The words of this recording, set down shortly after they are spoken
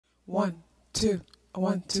1, 2,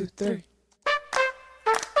 1, 2, 3.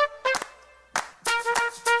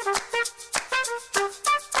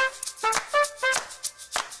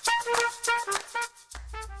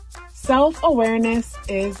 Self-awareness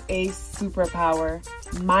is a superpower.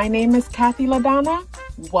 My name is KathyLaDonna.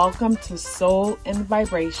 Welcome to Soul and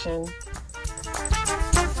Vibration.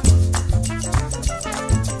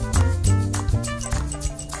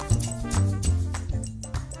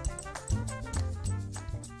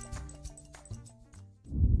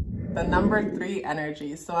 The number 3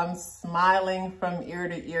 energy. So I'm smiling from ear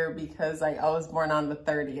to ear because I was born on the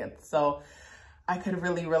 30th. So I could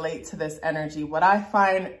really relate to this energy. What I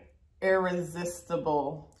find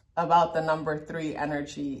irresistible about the number 3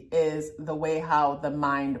 energy is the way how the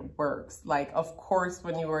mind works. Like, of course,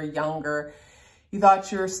 when you were younger, you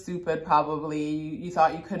thought you were stupid, probably. You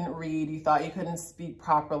thought you couldn't read. You thought you couldn't speak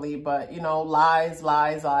properly. But, you know, lies,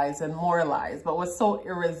 lies, lies, and more lies. But what's so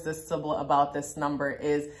irresistible about this number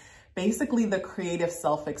is basically the creative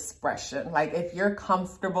self-expression. Like, if you're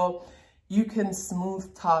comfortable, you can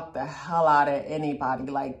smooth talk the hell out of anybody.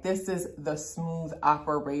 Like, this is the smooth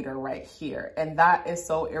operator right here. And that is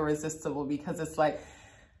so irresistible because it's like,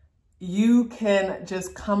 you can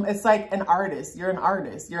just come, it's like an artist. You're an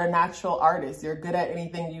artist. You're a natural artist. You're good at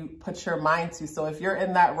anything you put your mind to. So if you're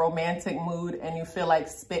in that romantic mood and you feel like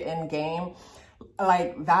spitting game,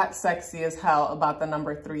 like, that's sexy as hell about the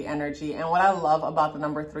number 3 energy. And what I love about the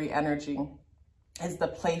number 3 energy is the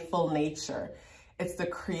playful nature. It's the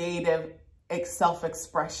creative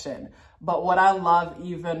self-expression. But what I love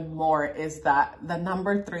even more is that the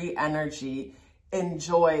number 3 energy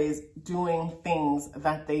enjoys doing things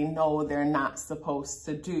that they know they're not supposed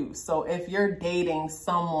to do. So if you're dating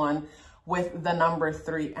someone with the number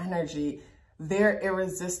 3 energy, they're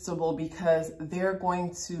irresistible because they're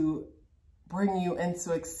going to bring you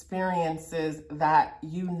into experiences that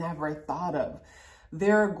you never thought of.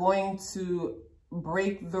 They're going to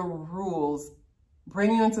break the rules,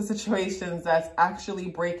 bring you into situations that's actually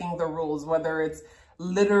breaking the rules, whether it's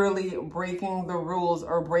literally breaking the rules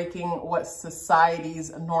or breaking what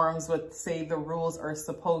society's norms would say the rules are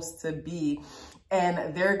supposed to be.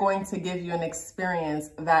 And they're going to give you an experience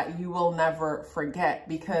that you will never forget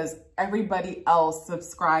because everybody else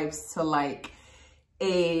subscribes to like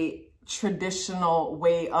a traditional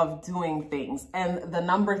way of doing things. And the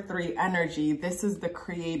number 3 energy, this is the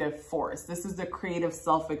creative force. This is the creative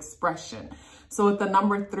self-expression. So with the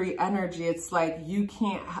number 3 energy, it's like you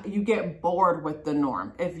get bored with the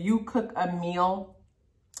norm. If you cook a meal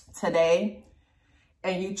today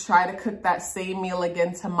and you try to cook that same meal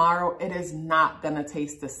again tomorrow, it is not gonna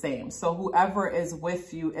taste the same. So whoever is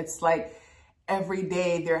with you, it's like every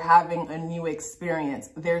day they're having a new experience.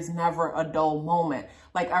 There's never a dull moment.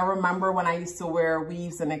 Like, I remember when I used to wear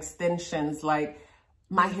weaves and extensions, like,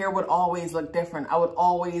 my hair would always look different. I would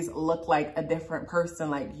always look like a different person.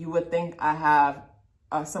 Like, you would think I have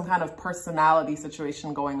some kind of personality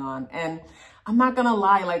situation going on. And I'm not gonna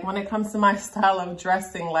lie, like, when it comes to my style of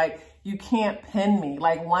dressing, like, you can't pin me.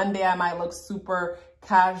 Like, one day I might look super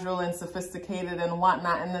casual and sophisticated and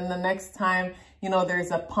whatnot. And then the next time, you know,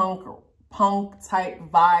 there's a punk type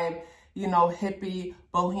vibe, you know, hippie,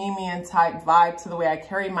 bohemian type vibe to the way I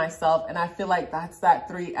carry myself. And I feel like that's that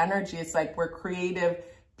 3 energy. It's like, we're creative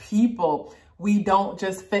people. We don't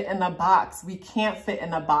just fit in a box. We can't fit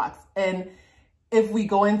in a box. And if we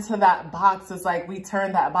go into that box, it's like we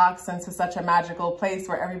turn that box into such a magical place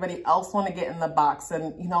where everybody else want to get in the box.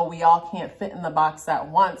 And, you know, we all can't fit in the box at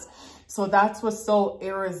once. So that's what's so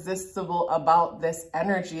irresistible about this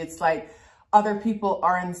energy. It's like, other people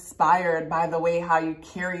are inspired by the way how you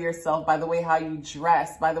carry yourself, by the way how you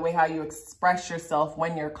dress, by the way how you express yourself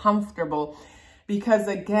when you're comfortable. Because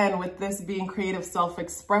again, with this being creative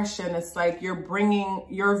self-expression, it's like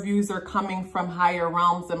your views are coming from higher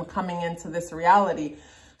realms and coming into this reality.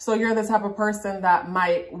 So you're the type of person that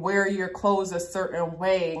might wear your clothes a certain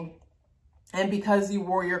way. And because you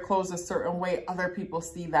wore your clothes a certain way, other people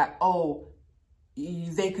see that, oh,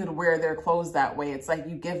 they could wear their clothes that way. It's like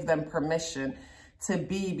you give them permission to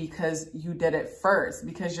be because you did it first,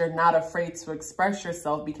 because you're not afraid to express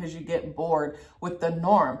yourself, because you get bored with the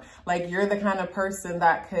norm. Like, you're the kind of person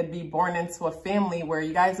that could be born into a family where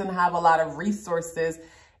you guys didn't have a lot of resources,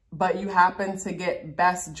 but you happen to get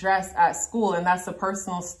best dressed at school. And that's a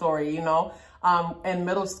personal story, you know. In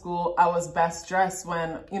middle school, I was best dressed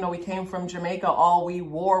when, you know, we came from Jamaica. All we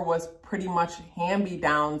wore was pretty much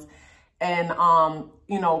hand-me-downs and,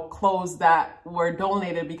 you know, clothes that were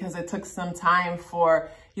donated because it took some time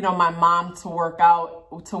for, you know, my mom to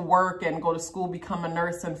work and go to school, become a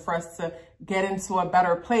nurse, and for us to get into a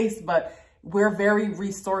better place. But we're very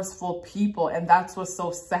resourceful people, and that's what's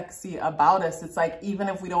so sexy about us. It's like, even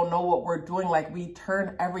if we don't know what we're doing, like, we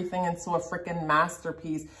turn everything into a freaking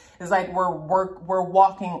masterpiece. It's like we're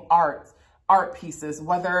walking art pieces,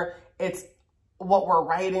 whether it's what we're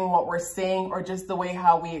writing, what we're saying, or just the way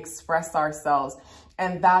how we express ourselves.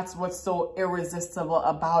 And that's what's so irresistible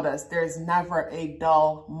about us. There's never a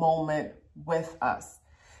dull moment with us.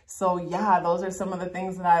 So yeah, those are some of the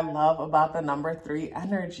things that I love about the number 3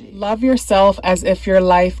 energy. Love yourself as if your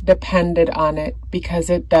life depended on it, because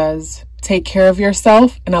it does. Take care of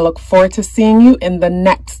yourself, and I look forward to seeing you in the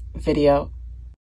next video.